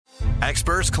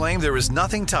Experts claim there is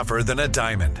nothing tougher than a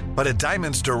diamond. But at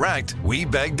Diamonds Direct, we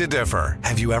beg to differ.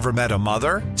 Have you ever met a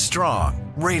mother?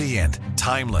 Strong, radiant,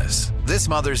 timeless. This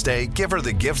Mother's Day, give her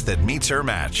the gift that meets her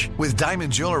match. With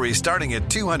diamond jewelry starting at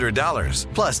 $200.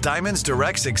 Plus, Diamonds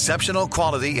Direct's exceptional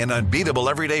quality and unbeatable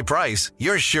everyday price,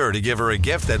 you're sure to give her a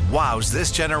gift that wows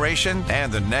this generation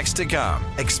and the next to come.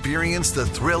 Experience the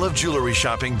thrill of jewelry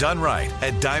shopping done right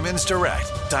at Diamonds Direct.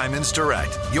 Diamonds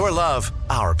Direct. Your love,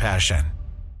 our passion.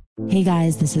 Hey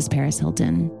guys, this is Paris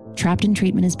Hilton. Trapped in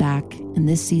Treatment is back, and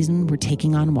this season we're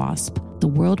taking on WASP, the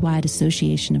Worldwide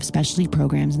Association of Specialty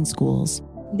Programs in Schools.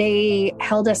 They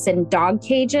held us in dog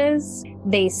cages.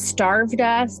 They starved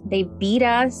us. They beat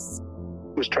us.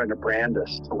 Was trying to brand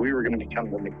us. So we were going to become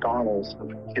the McDonald's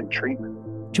of kid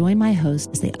treatment. Join my hosts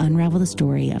as they unravel the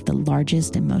story of the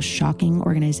largest and most shocking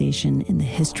organization in the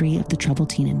history of the troubled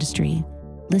teen industry.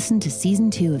 Listen to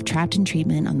Season 2 of Trapped in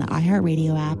Treatment on the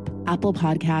iHeartRadio app, Apple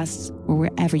Podcasts, or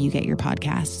wherever you get your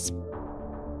podcasts.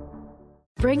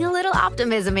 Bring a little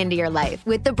optimism into your life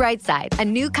with The Bright Side, a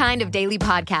new kind of daily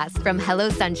podcast from Hello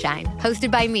Sunshine, hosted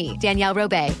by me, Danielle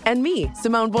Robay. And me,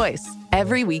 Simone Boyce.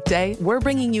 Every weekday, we're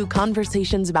bringing you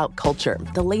conversations about culture,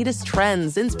 the latest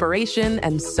trends, inspiration,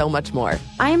 and so much more.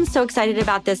 I am so excited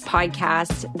about this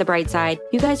podcast, The Bright Side.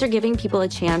 You guys are giving people a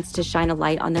chance to shine a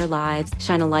light on their lives,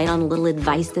 shine a light on a little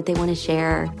advice that they want to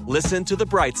share. Listen to The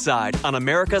Bright Side on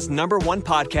America's #1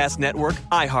 podcast network,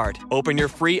 iHeart. Open your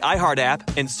free iHeart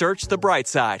app and search The Bright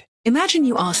Side. Imagine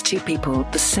you ask two people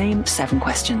the same 7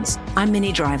 questions. I'm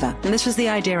Minnie Driver, and this was the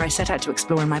idea I set out to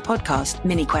explore in my podcast,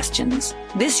 Mini Questions.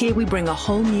 This year, we bring a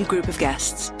whole new group of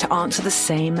guests to answer the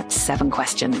same 7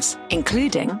 questions,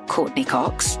 including Courtney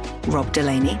Cox, Rob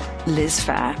Delaney, Liz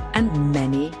Phair, and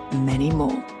many, many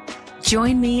more.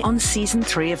 Join me on Season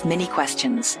 3 of Mini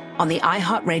Questions on the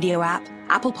iHeartRadio app,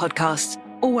 Apple Podcasts,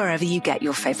 or wherever you get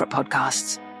your favorite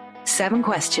podcasts. 7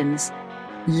 questions,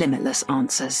 limitless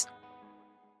answers.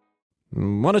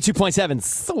 102.7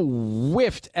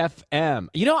 Swift FM.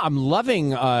 You know, I'm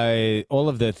loving all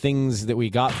of the things that we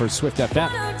got for Swift FM.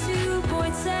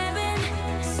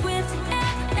 102.7 Swift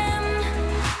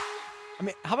FM. I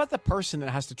mean, how about the person that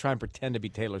has to try and pretend to be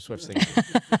Taylor Swift singing?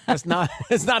 It's not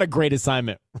a great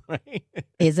assignment, right?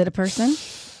 Is it a person?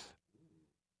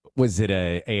 Was it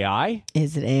a AI?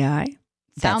 Is it AI?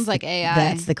 Sounds like AI.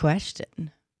 That's the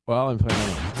question. Well, I'm putting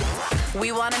it on.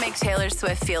 We want to make Taylor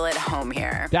Swift feel at home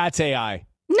here. That's AI.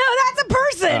 No, that's a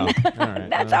person. Oh, all right.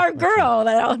 That's our girl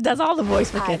that does all the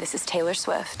voice for Hi, kids. this is Taylor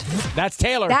Swift. That's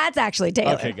Taylor. That's actually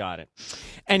Taylor. Okay, got it.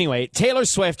 Anyway, Taylor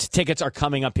Swift tickets are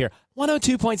coming up here.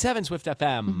 102.7 Swift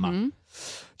FM. Mm-hmm.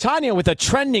 Tanya with a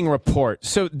trending report.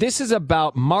 So this is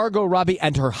about Margot Robbie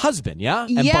and her husband, yeah?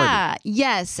 And yeah, Barbie.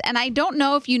 yes. And I don't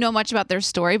know if you know much about their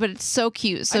story, but it's so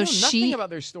cute. So I know nothing about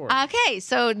their story. Okay,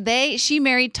 so she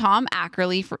married Tom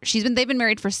Ackerley they've been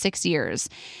married for 6 years.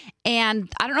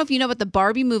 And I don't know if you know, but the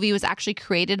Barbie movie was actually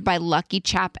created by Lucky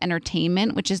Chap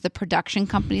Entertainment, which is the production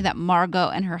company that Margot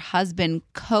and her husband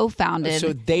co-founded.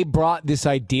 So they brought this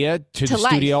idea to the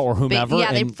life. studio or whomever?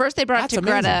 Yeah, they brought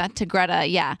it to Greta.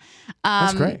 Yeah.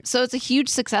 That's great. So it's a huge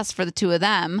success for the two of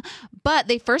them. But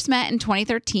they first met in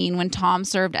 2013 when Tom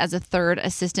served as a third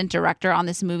assistant director on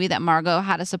this movie that Margot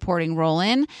had a supporting role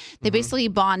in. They basically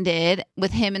bonded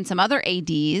with him and some other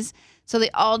ADs. So they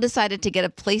all decided to get a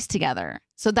place together.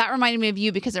 So that reminded me of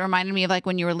you because it reminded me of like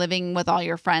when you were living with all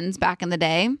your friends back in the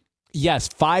day. Yes,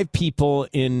 5 people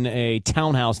in a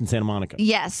townhouse in Santa Monica.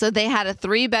 Yes, so they had a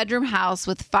 3-bedroom house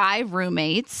with 5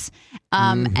 roommates,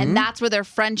 and that's where their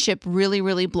friendship really,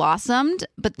 really blossomed.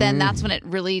 But then that's when it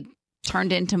really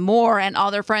turned into more, and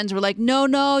all their friends were like,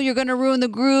 no, you're going to ruin the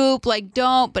group, like,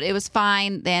 don't. But it was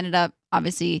fine. They ended up,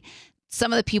 obviously,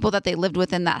 some of the people that they lived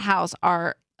with in that house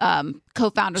are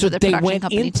co-founders of the production company, too. So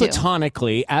they went in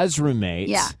platonically as roommates.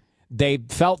 Yeah. They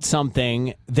felt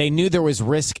something. They knew there was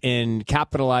risk in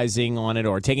capitalizing on it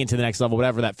or taking it to the next level,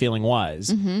 whatever that feeling was.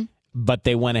 Mm-hmm. But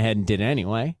they went ahead and did it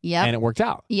anyway. Yep. And it worked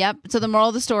out. Yep. So the moral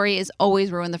of the story is always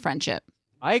ruin the friendship.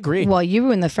 I agree. Well, you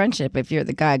ruin the friendship if you're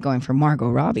the guy going for Margot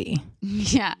Robbie.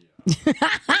 Yeah.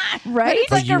 Right?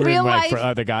 It's like a real life. For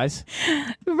other guys?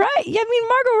 Right. Yeah, I mean,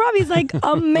 Margot Robbie's like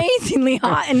amazingly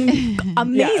hot and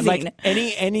amazing. Yeah, like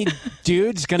any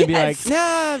dude's going to be like, nah,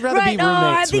 I'd rather be roommates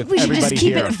I think with we should everybody just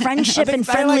keep here. it friendship and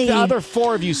I friendly. like the other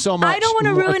 4 of you so much. I don't want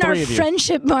to ruin our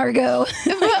friendship, Margot.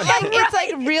 It's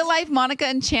like real life Monica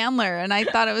and Chandler. And I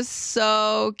thought it was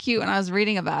so cute when I was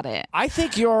reading about it. I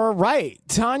think you're right,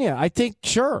 Tanya. I think,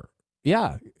 sure.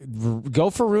 Yeah.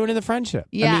 Go for ruining the friendship.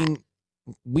 Yeah. I mean,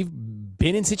 we've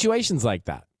been in situations like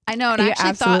that. I know. And You I actually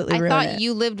absolutely ruin thought it.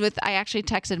 you lived with, I actually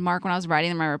texted Mark when I was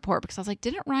writing my report because I was like,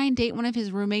 didn't Ryan date one of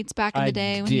his roommates back in the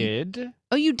day? I did.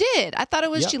 Oh, you did? I thought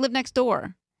it was Yep. she lived next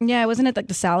door. Yeah, wasn't it like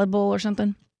the salad bowl or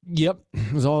something? Yep,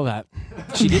 it was all that.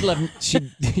 She did live.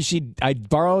 I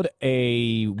borrowed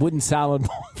a wooden salad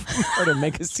bowl from her to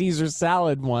make a Caesar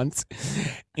salad once,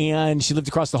 and she lived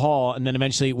across the hall. And then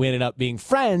eventually we ended up being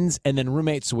friends, and then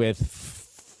roommates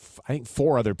with, I think,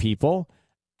 4 other people,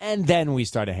 and then we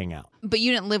started hanging out. But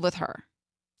you didn't live with her.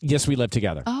 Yes, we lived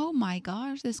together. Oh my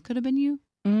gosh, this could have been you.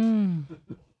 Mm.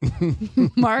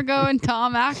 Margot and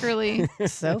Tom Ackerley.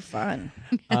 So fun.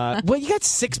 Well, you got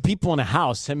 6 people in a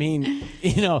house. I mean,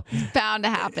 It's bound to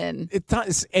happen.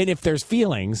 and if there's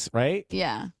feelings, right?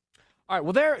 Yeah. All right.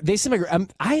 Well, they seem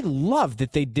like I love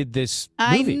that they did this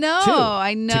movie.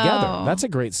 I know. Together. That's a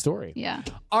great story. Yeah.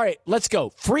 All right, let's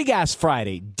go. Free Gas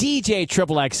Friday. DJ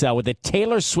XXL with a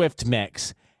Taylor Swift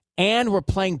mix. And we're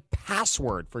playing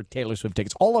Password for Taylor Swift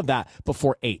tickets. All of that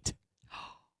before 8.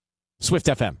 Swift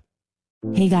FM.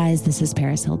 Hey guys, this is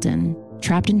Paris Hilton.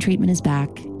 Trapped in Treatment is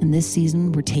back, and this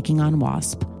season we're taking on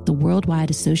WASP, the Worldwide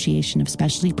Association of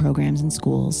Specialty Programs in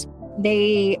Schools.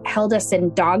 They held us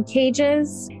in dog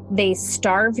cages. They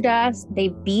starved us. They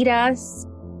beat us.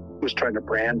 Was trying to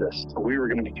brand us. So we were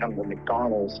going to become the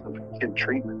McDonald's of kid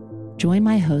treatment. Join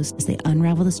my hosts as they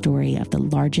unravel the story of the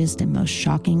largest and most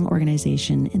shocking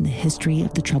organization in the history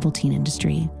of the troubled teen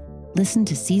industry. Listen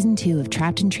to Season 2 of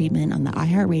Trapped in Treatment on the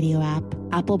iHeartRadio app,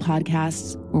 Apple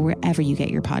Podcasts, or wherever you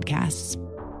get your podcasts.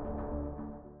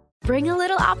 Bring a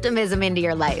little optimism into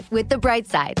your life with The Bright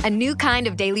Side, a new kind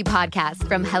of daily podcast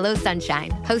from Hello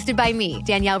Sunshine, hosted by me,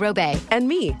 Danielle Robay. And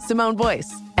me, Simone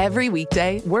Boyce. Every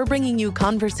weekday, we're bringing you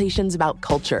conversations about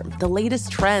culture, the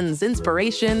latest trends,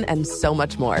 inspiration, and so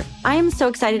much more. I am so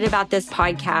excited about this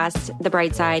podcast, The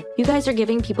Bright Side. You guys are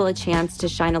giving people a chance to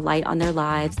shine a light on their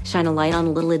lives, shine a light on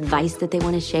a little advice that they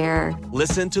want to share.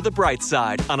 Listen to The Bright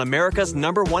Side on America's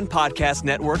 #1 podcast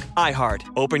network, iHeart.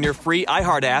 Open your free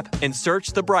iHeart app and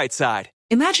search The Bright Side.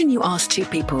 Imagine you ask 2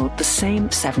 people the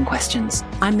same 7 questions.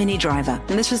 I'm Minnie Driver,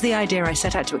 and this was the idea I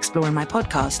set out to explore in my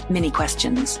podcast, Mini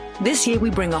Questions. This year, we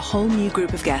bring a whole new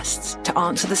group of guests to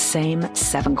answer the same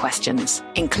 7 questions,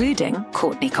 including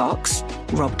Courtney Cox,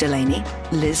 Rob Delaney,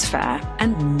 Liz Fair,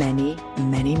 and many,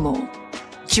 many more.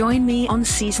 Join me on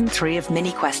Season 3 of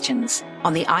Mini Questions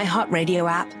on the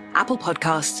iHeartRadio app, Apple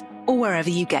Podcasts, or wherever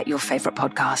you get your favorite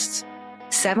podcasts.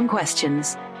 7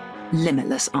 questions,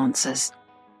 limitless answers.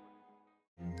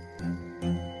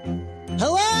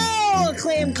 Hello,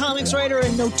 acclaimed comics writer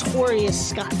and notorious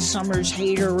Scott Summers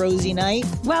hater, Rosie Knight.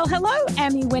 Well, hello,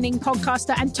 Emmy-winning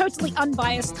podcaster and totally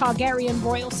unbiased Targaryen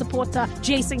royal supporter,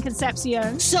 Jason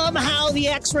Concepcion. Somehow the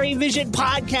X-Ray Vision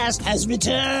podcast has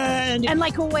returned. And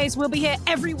like always, we'll be here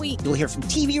every week. You'll hear from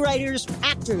TV writers,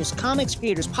 actors, comics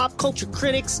creators, pop culture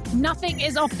critics. Nothing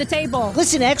is off the table.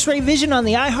 Listen to X-Ray Vision on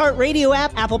the iHeartRadio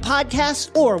app, Apple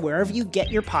Podcasts, or wherever you get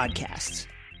your podcasts.